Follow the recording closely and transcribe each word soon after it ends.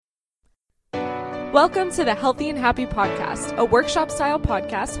Welcome to the Healthy and Happy Podcast, a workshop-style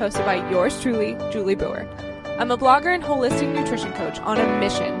podcast hosted by yours truly, Julie Boer. I'm a blogger and holistic nutrition coach on a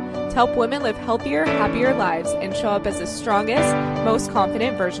mission to help women live healthier, happier lives and show up as the strongest, most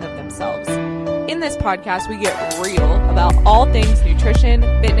confident version of themselves. In this podcast, we get real about all things nutrition,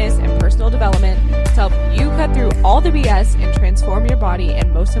 fitness, and personal development to help you cut through all the BS and transform your body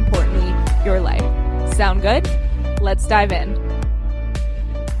and, most importantly, your life. Sound good? Let's dive in.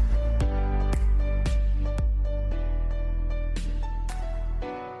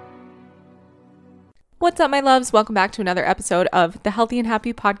 What's up, my loves? Welcome back to another episode of the Healthy and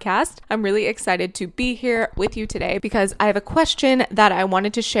Happy Podcast. I'm really excited to be here with you today because I have a question that I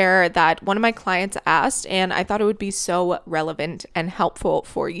wanted to share that one of my clients asked, and I thought it would be so relevant and helpful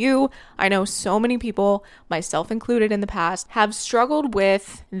for you. I know so many people, myself included in the past, have struggled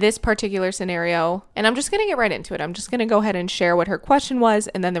with this particular scenario, and I'm just going to get right into it. I'm just going to go ahead and share what her question was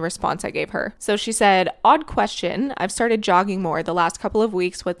and then the response I gave her. So she said, odd question. I've started jogging more the last couple of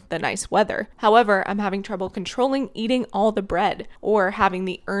weeks with the nice weather. However, I'm having trouble controlling eating all the bread or having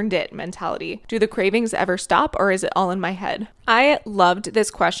the earned it mentality. Do the cravings ever stop, or is it all in my head? I loved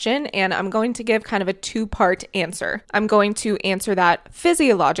this question, and I'm going to give kind of a two-part answer. I'm going to answer that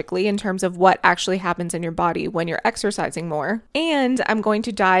physiologically in terms of what actually happens in your body when you're exercising more. And I'm going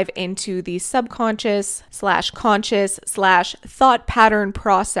to dive into the subconscious / conscious / thought pattern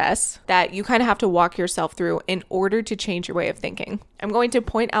process that you kind of have to walk yourself through in order to change your way of thinking. I'm going to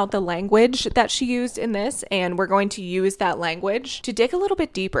point out the language that she used in this, and we're going to use that language to dig a little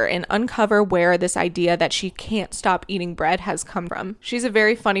bit deeper and uncover where this idea that she can't stop eating bread has come from. She's a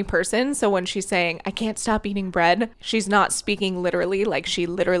very funny person, so when she's saying, I can't stop eating bread, she's not speaking literally, like she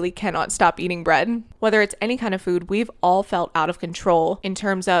literally cannot stop eating bread. Whether it's any kind of food, we've all felt out of control in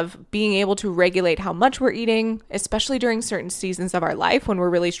terms of being able to regulate how much we're eating, especially during certain seasons of our life when we're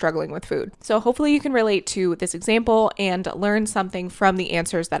really struggling with food. So hopefully you can relate to this example and learn something from the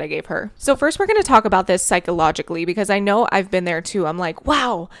answers that I gave her. So first we're going to talk about this psychologically, because I know I've been there too. I'm like,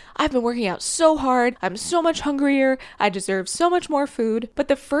 wow, I've been working out so hard. I'm so much hungrier. I deserve so much more food. But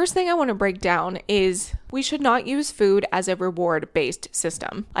the first thing I want to break down is we should not use food as a reward-based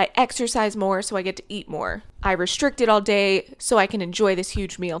system. I exercise more, so I get to eat more. I restrict it all day so I can enjoy this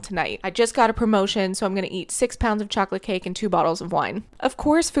huge meal tonight. I just got a promotion, so I'm going to eat 6 pounds of chocolate cake and 2 bottles of wine. Of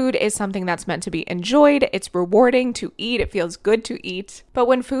course, food is something that's meant to be enjoyed. It's rewarding to eat. It feels good to eat. But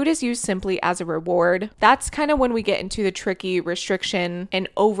when food is used simply as a reward, that's kind of when we get into the tricky restriction and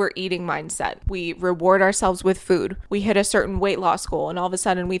overeating mindset. We reward ourselves with food. We hit a certain weight loss goal, and all of a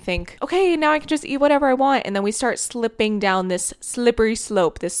sudden we think, okay, now I can just eat whatever I want. And then we start slipping down this slippery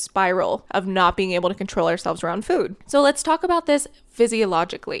slope, this spiral of not being able to control ourselves around food. So let's talk about this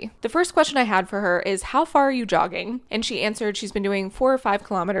physiologically. The first question I had for her is, how far are you jogging? And she answered she's been doing 4 or 5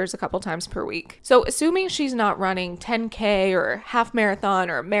 kilometers a couple times per week. So assuming she's not running 10K or half marathon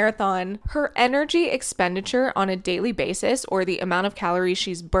or a marathon, her energy expenditure on a daily basis, or the amount of calories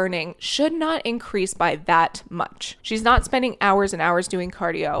she's burning, should not increase by that much. She's not spending hours and hours doing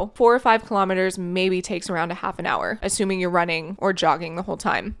cardio. 4 or 5 kilometers maybe takes around a half an hour, assuming you're running or jogging the whole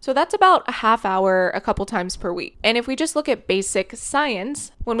time. So that's about a half hour a couple times per week. And if we just look at basic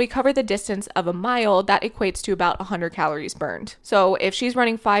science, when we cover the distance of a mile, that equates to about 100 calories burned. So if she's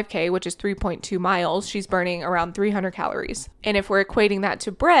running 5K, which is 3.2 miles, she's burning around 300 calories. And if we're equating that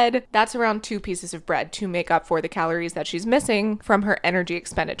to bread, that's around 2 pieces of bread to make up for the calories that she's missing from her energy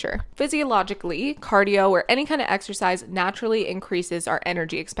expenditure. Physiologically, cardio or any kind of exercise naturally increases our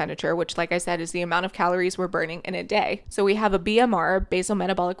energy expenditure, which, like I said, is the amount of calories we're burning in a day. So we have a BMR, basal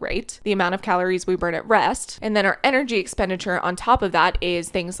metabolic rate, the amount of calories we burn at rest, and then our energy expenditure on top of that is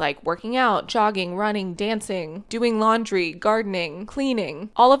things like working out, jogging, running, dancing, doing laundry, gardening, cleaning.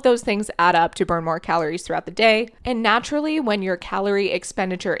 All of those things add up to burn more calories throughout the day. And naturally, when your calorie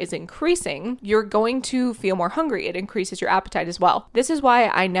expenditure is increasing, you're going to feel more hungry. It increases your appetite as well. This is why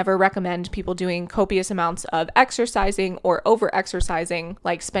I never recommend people doing copious amounts of exercising or over-exercising,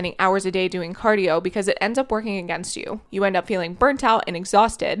 like spending hours a day doing cardio, because it ends up working against you. You end up feeling burnt out and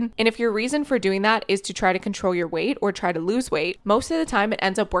exhausted. And if your reason for doing that is to try to control your weight or try to lose weight, most of the time it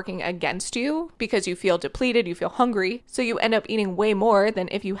ends up working against you because you feel depleted, you feel hungry, so you end up eating way more than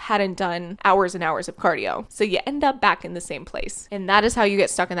if you hadn't done hours and hours of cardio. So you end up back in the same place. And that is how you get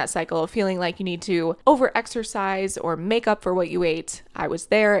stuck in that cycle of feeling like you need to over-exercise or make up for what you ate. I was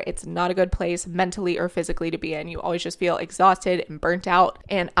there. It's not a good place mentally or physically to be in. You always just feel exhausted and burnt out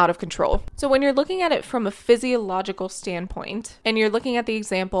and out of control. So when you're looking at it from a physiological standpoint, and you're looking at the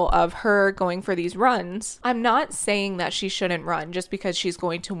example of her going for these runs, I'm not saying that she shouldn't run just because she's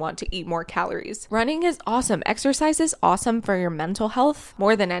going to want to eat more calories. Running is awesome. Exercise is awesome for your mental health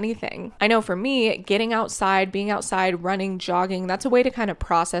more than anything. I know for me, getting outside, being outside, running, jogging, that's a way to kind of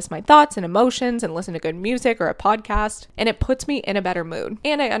process my thoughts and emotions and listen to good music or a podcast, and it puts me in a better mood.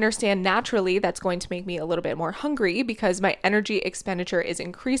 And I understand naturally that's going to make me a little bit more hungry because my energy expenditure is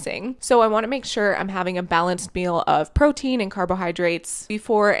increasing. So I want to make sure I'm having a balanced meal of protein and carbohydrates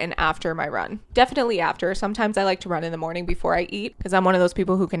before and after my run. Definitely after. Sometimes I like to run in the morning before I eat because I'm one of those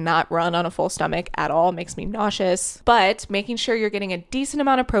people who cannot run on a full stomach at all. It makes me nauseous. But making sure you're getting a decent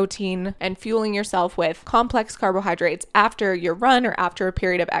amount of protein and fueling yourself with complex carbohydrates after your run or after a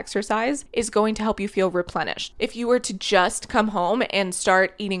period of exercise is going to help you feel replenished. If you were to just come home and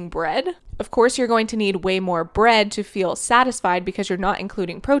start eating bread, of course, you're going to need way more bread to feel satisfied because you're not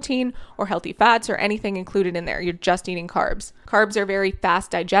including protein or healthy fats or anything included in there. You're just eating carbs. Carbs are very fast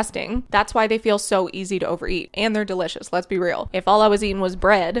digesting. That's why they feel so easy to overeat. And they're delicious. Let's be real. If all I was eating was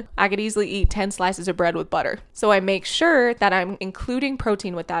bread, I could easily eat 10 slices of bread with butter. So I make sure that I'm including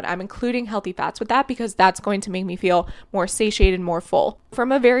protein with that. I'm including healthy fats with that because that's going to make me feel more satiated, more full.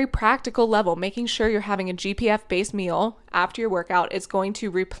 From a very practical level, making sure you're having a GPF-based meal after your workout is going to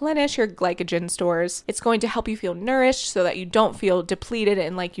replenish your glycogen stores. It's going to help you feel nourished so that you don't feel depleted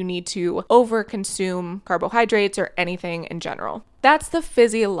and like you need to overconsume carbohydrates or anything in general. That's the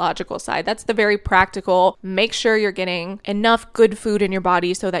physiological side. That's the very practical. Make sure you're getting enough good food in your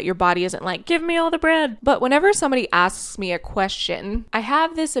body so that your body isn't like, give me all the bread. But whenever somebody asks me a question, I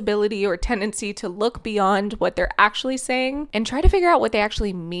have this ability or tendency to look beyond what they're actually saying and try to figure out what they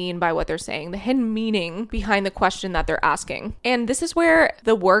actually mean by what they're saying, the hidden meaning behind the question that they're asking. And this is where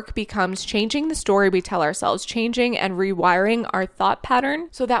the work becomes changing the story we tell ourselves, changing and rewiring our thought pattern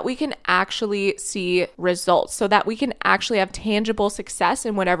so that we can actually see results, so that we can actually have tangible success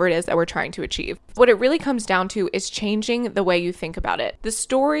in whatever it is that we're trying to achieve. What it really comes down to is changing the way you think about it. The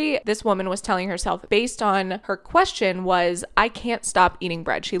story this woman was telling herself based on her question was, I can't stop eating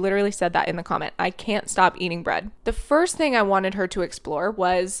bread. She literally said that in the comment. I can't stop eating bread. The first thing I wanted her to explore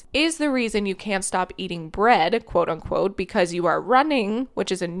was, is the reason you can't stop eating bread, quote unquote, because you are running,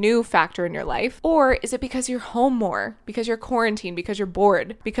 which is a new factor in your life, or is it because you're home more, because you're quarantined, because you're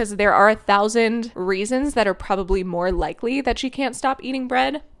bored, because there are 1,000 reasons that are probably more likely that she can't stop eating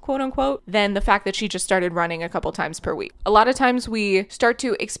bread, quote unquote, than the fact that she just started running a couple times per week. A lot of times we start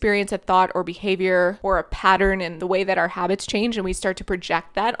to experience a thought or behavior or a pattern in the way that our habits change, and we start to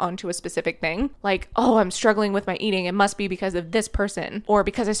project that onto a specific thing. Like, oh, I'm struggling with my eating. It must be because of this person, or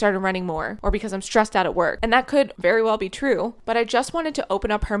because I started running more, or because I'm stressed out at work. And that could very well be true, but I just wanted to open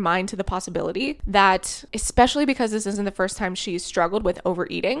up her mind to the possibility that, especially because this isn't the first time she's struggled with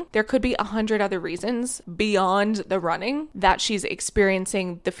overeating, there could be 100 other reasons beyond the running that she's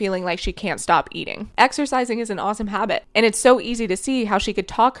experiencing the feeling like she can't stop eating. Exercising is an awesome habit, and it's so easy to see how she could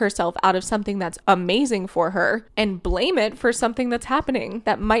talk herself out of something that's amazing for her and blame it for something that's happening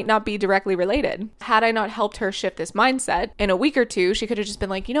that might not be directly related. Had I not helped her shift this mindset, in a week or two, she could have just been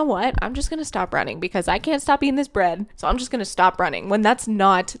like, you know what? I'm just going to stop running because I can't stop eating this bread, so I'm just going to stop running, when that's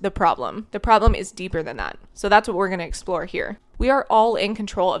not the problem. The problem is deeper than that. So that's what we're going to explore here. We are all in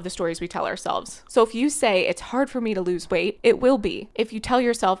control of the stories we tell ourselves. So if you say, it's hard for me to lose weight, it will be. If you tell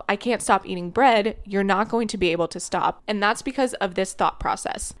yourself, I can't stop eating bread, you're not going to be able to stop. And that's because of this thought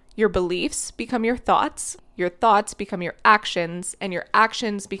process. Your beliefs become your thoughts become your actions, and your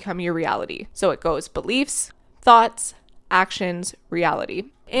actions become your reality. So it goes beliefs, thoughts, actions, reality.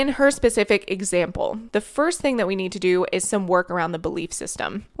 In her specific example, the first thing that we need to do is some work around the belief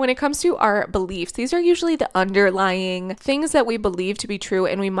system. When it comes to our beliefs, these are usually the underlying things that we believe to be true,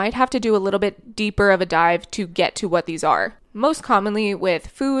 and we might have to do a little bit deeper of a dive to get to what these are. Most commonly with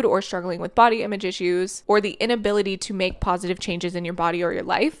food or struggling with body image issues or the inability to make positive changes in your body or your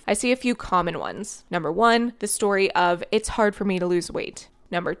life, I see a few common ones. Number 1, the story of it's hard for me to lose weight.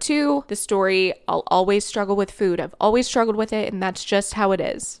 Number 2, the story, I'll always struggle with food. I've always struggled with it, and that's just how it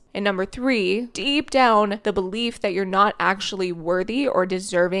is. And number 3, deep down, the belief that you're not actually worthy or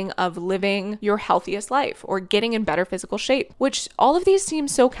deserving of living your healthiest life or getting in better physical shape, which all of these seem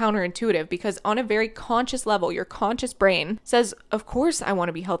so counterintuitive because on a very conscious level, your conscious brain says, of course I want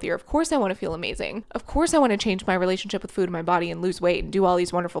to be healthier. Of course I want to feel amazing. Of course I want to change my relationship with food in my body and lose weight and do all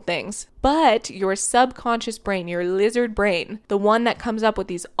these wonderful things. But your subconscious brain, your lizard brain, the one that comes up with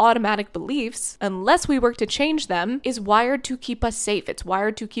these automatic beliefs, unless we work to change them, is wired to keep us safe. It's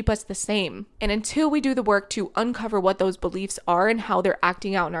wired to keep keep us the same. And until we do the work to uncover what those beliefs are and how they're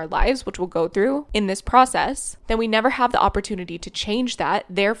acting out in our lives, which we'll go through in this process, then we never have the opportunity to change that.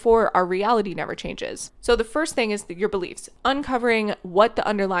 Therefore, our reality never changes. So the first thing is your beliefs, uncovering what the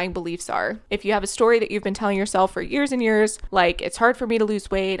underlying beliefs are. If you have a story that you've been telling yourself for years and years, like it's hard for me to lose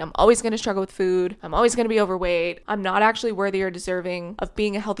weight, I'm always going to struggle with food, I'm always going to be overweight, I'm not actually worthy or deserving of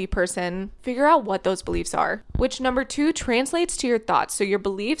being a healthy person, figure out what those beliefs are, which number 2 translates to your thoughts. So your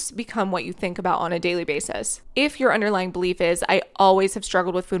beliefs become what you think about on a daily basis. If your underlying belief is, I always have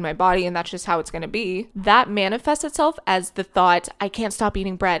struggled with food in my body and that's just how it's going to be, that manifests itself as the thought, I can't stop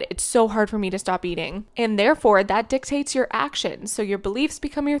eating bread. It's so hard for me to stop eating. And therefore, that dictates your actions. So your beliefs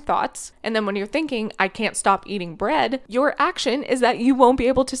become your thoughts. And then when you're thinking, I can't stop eating bread, your action is that you won't be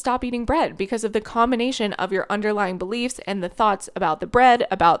able to stop eating bread because of the combination of your underlying beliefs and the thoughts about the bread,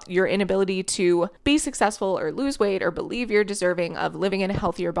 about your inability to be successful or lose weight or believe you're deserving of living in a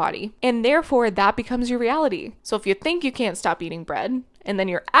healthier body. And therefore, that becomes your reality. So if you think you can't stop eating bread, and then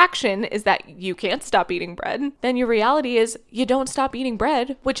your action is that you can't stop eating bread, then your reality is you don't stop eating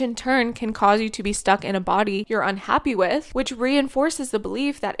bread, which in turn can cause you to be stuck in a body you're unhappy with, which reinforces the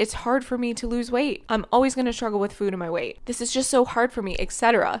belief that it's hard for me to lose weight. I'm always going to struggle with food and my weight. This is just so hard for me,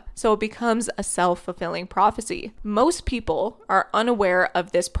 etc. So it becomes a self-fulfilling prophecy. Most people are unaware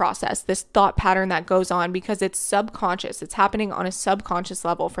of this process, this thought pattern that goes on because it's subconscious. It's happening on a subconscious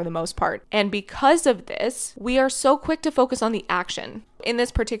level for the most part. And because of this, we are so quick to focus on the action. In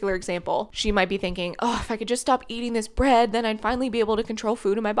this particular example, she might be thinking, oh, if I could just stop eating this bread, then I'd finally be able to control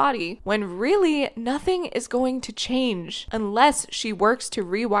food in my body. When really, nothing is going to change unless she works to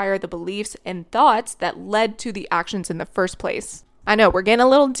rewire the beliefs and thoughts that led to the actions in the first place. I know, we're getting a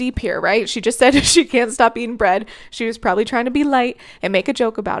little deep here, right? She just said she can't stop eating bread. She was probably trying to be light and make a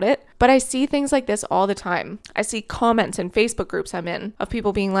joke about it. But I see things like this all the time. I see comments in Facebook groups I'm in of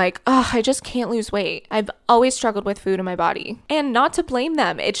people being like, oh, I just can't lose weight. I've always struggled with food in my body. And not to blame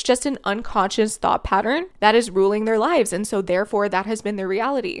them. It's just an unconscious thought pattern that is ruling their lives. And so therefore, that has been their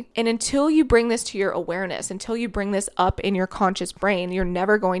reality. And until you bring this to your awareness, until you bring this up in your conscious brain, you're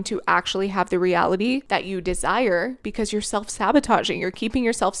never going to actually have the reality that you desire because you're self-sabotaging. You're keeping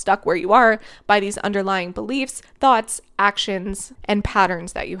yourself stuck where you are by these underlying beliefs, thoughts, actions, and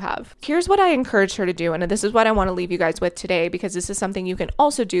patterns that you have. Here's what I encouraged her to do, and this is what I want to leave you guys with today, because this is something you can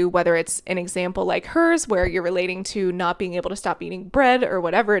also do, whether it's an example like hers where you're relating to not being able to stop eating bread or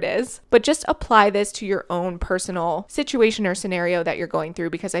whatever it is, but just apply this to your own personal situation or scenario that you're going through,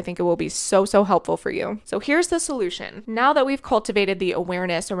 because I think it will be so helpful for you. So here's the solution. Now that we've cultivated the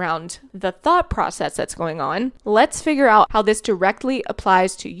awareness around the thought process that's going on, let's figure out how this directly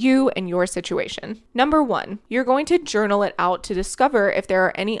applies to you and your situation. Number 1, you're going to journal it out to discover if there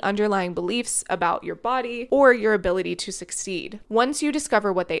are any underlying beliefs about your body or your ability to succeed. Once you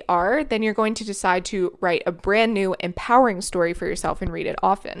discover what they are, then you're going to decide to write a brand new empowering story for yourself and read it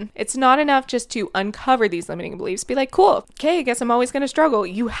often. It's not enough just to uncover these limiting beliefs, be like, cool, okay, I guess I'm always going to struggle.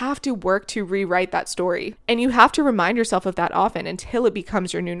 You have to work to rewrite that story. And you have to remind yourself of that often until it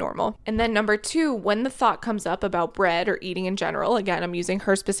becomes your new normal. And then number 2, when the thought comes up about bread or eating in general, again, I'm using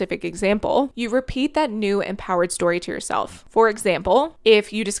her specific example, you repeat that new empowered story to yourself. For example,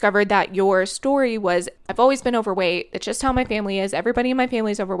 if you discovered that your story was, I've always been overweight, it's just how my family is, everybody in my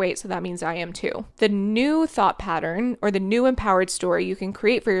family is overweight, so that means I am too. The new thought pattern or the new empowered story you can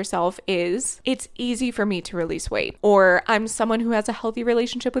create for yourself is, it's easy for me to release weight, or I'm someone who has a healthy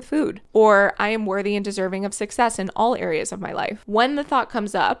relationship with food, or I am worthy and deserving of success in all areas of my life. When the thought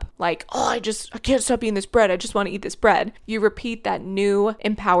comes up, like, oh, I can't stop eating this bread, I just want to eat this bread, you repeat that new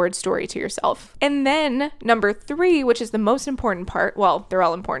empowered story to yourself. And then number 3, which is the most important part, well, they're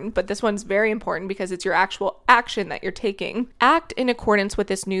all important, but this one's very important because it's your actual action that you're taking. Act in accordance with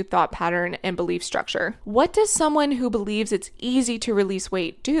this new thought pattern and belief structure. What does someone who believes it's easy to release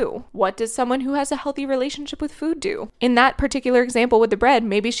weight do? What does someone who has a healthy relationship with food do? In that particular example with the bread,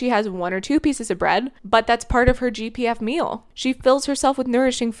 maybe she has 1 or 2 pieces of bread, but that's part of her GPF meal. She fills herself with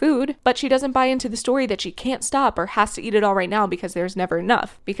nourishing food, but she doesn't buy into the story that she can't stop or has to eat it all right now because there's never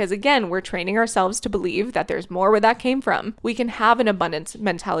enough. Because again, we're training ourselves to believe that there's more where that came from. We can have an abundance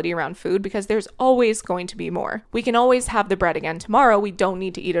mentality around food because there's always going to be more. We can always have the bread again tomorrow. We don't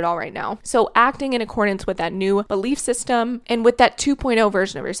need to eat it all right now. So acting in accordance with that new belief system and with that 2.0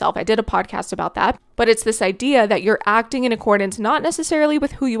 version of yourself. I did a podcast about that, But it's this idea that you're acting in accordance not necessarily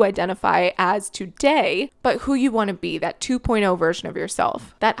with who you identify as today, but who you want to be, that 2.0 version of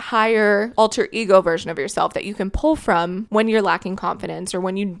yourself, that higher alter ego version of yourself that you can pull from when you're lacking confidence or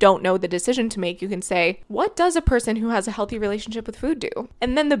when you don't know the decision to make. You can say, what does a person who has a healthy relationship with food do?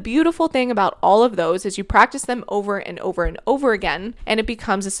 And then the beautiful thing about all of those is you practice them over and over and over again, and it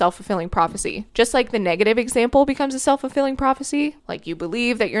becomes a self-fulfilling prophecy. Just like the negative example becomes a self-fulfilling prophecy, like you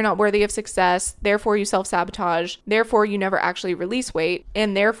believe that you're not worthy of success, therefore you self-sabotage, therefore you never actually release weight,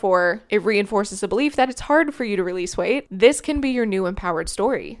 and therefore it reinforces the belief that it's hard for you to release weight. This can be your new empowered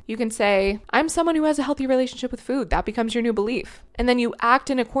story. You can say, I'm someone who has a healthy relationship with food. That becomes your new belief. And then you act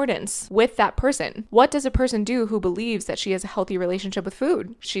in accordance with that person. What does a person do who believes that she has a healthy relationship with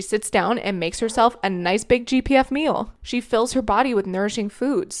food? She sits down and makes herself a nice big GPF meal. She fills her body with nourishing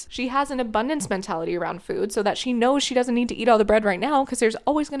foods. She has an abundance mentality around food so that she knows she doesn't need to eat all the bread right now because there's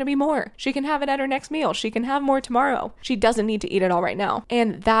always going to be more. She can have it at her next meal. She can have more tomorrow. She doesn't need to eat it all right now.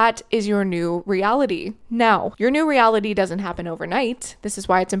 And that is your new reality. Now, your new reality doesn't happen overnight. This is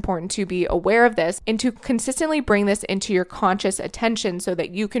why it's important to be aware of this and to consistently bring this into your conscious attention so that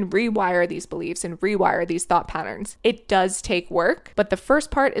you can rewire these beliefs and rewire these thought patterns. It does take work, but the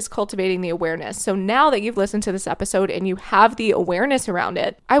first part is cultivating the awareness. So now that you've listened to this episode and you have the awareness around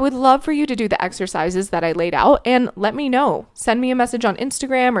it, I would love for you to do the exercises that I laid out and let me know. Send me a message on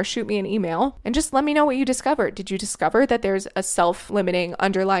Instagram or shoot me an email and just let me know what you discovered. Did you discover that there's a self-limiting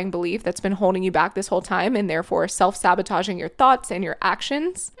underlying belief that's been holding you back this whole time and therefore self-sabotaging your thoughts and your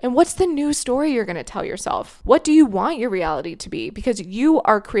actions? And what's the new story you're going to tell yourself? What do you want your reality to be? Because you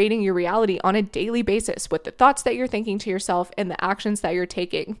are creating your reality on a daily basis with the thoughts that you're thinking to yourself and the actions that you're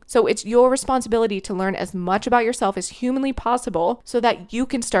taking. So it's your responsibility to learn as much about yourself as humanly possible so that you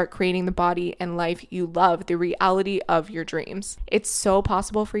can start creating the body and life you love, the reality of your dreams. It's so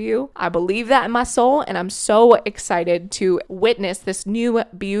possible for you. I believe that in my soul, and I'm so excited to witness this new,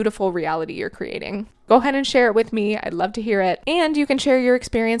 beautiful reality you're creating. Go ahead and share it with me. I'd love to hear it. And you can share your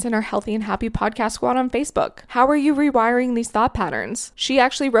experience in our Healthy and Happy Podcast Squad on Facebook. How are you rewiring these thought patterns? She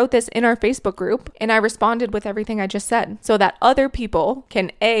actually wrote this in our Facebook group, and I responded with everything I just said so that other people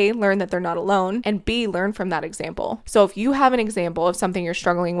can A, learn that they're not alone, and B, learn from that example. So if you have an example of something you're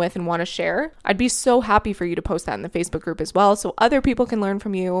struggling with and want to share, I'd be so happy for you to post that in the Facebook group as well so other people can learn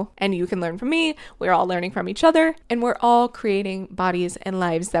from you and you can learn from me. We're all learning from each other, and we're all creating bodies and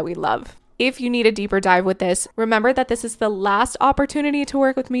lives that we love. If you need a deeper dive with this, remember that this is the last opportunity to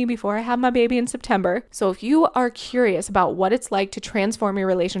work with me before I have my baby in September. So if you are curious about what it's like to transform your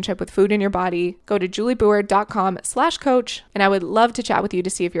relationship with food in your body, go to juliebauer.com/coach, and I would love to chat with you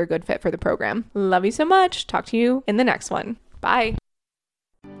to see if you're a good fit for the program. Love you so much. Talk to you in the next one. Bye.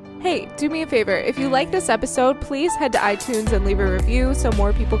 Hey, do me a favor. If you like this episode, please head to iTunes and leave a review so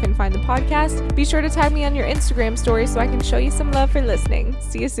more people can find the podcast. Be sure to tag me on your Instagram story so I can show you some love for listening.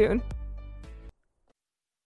 See you soon.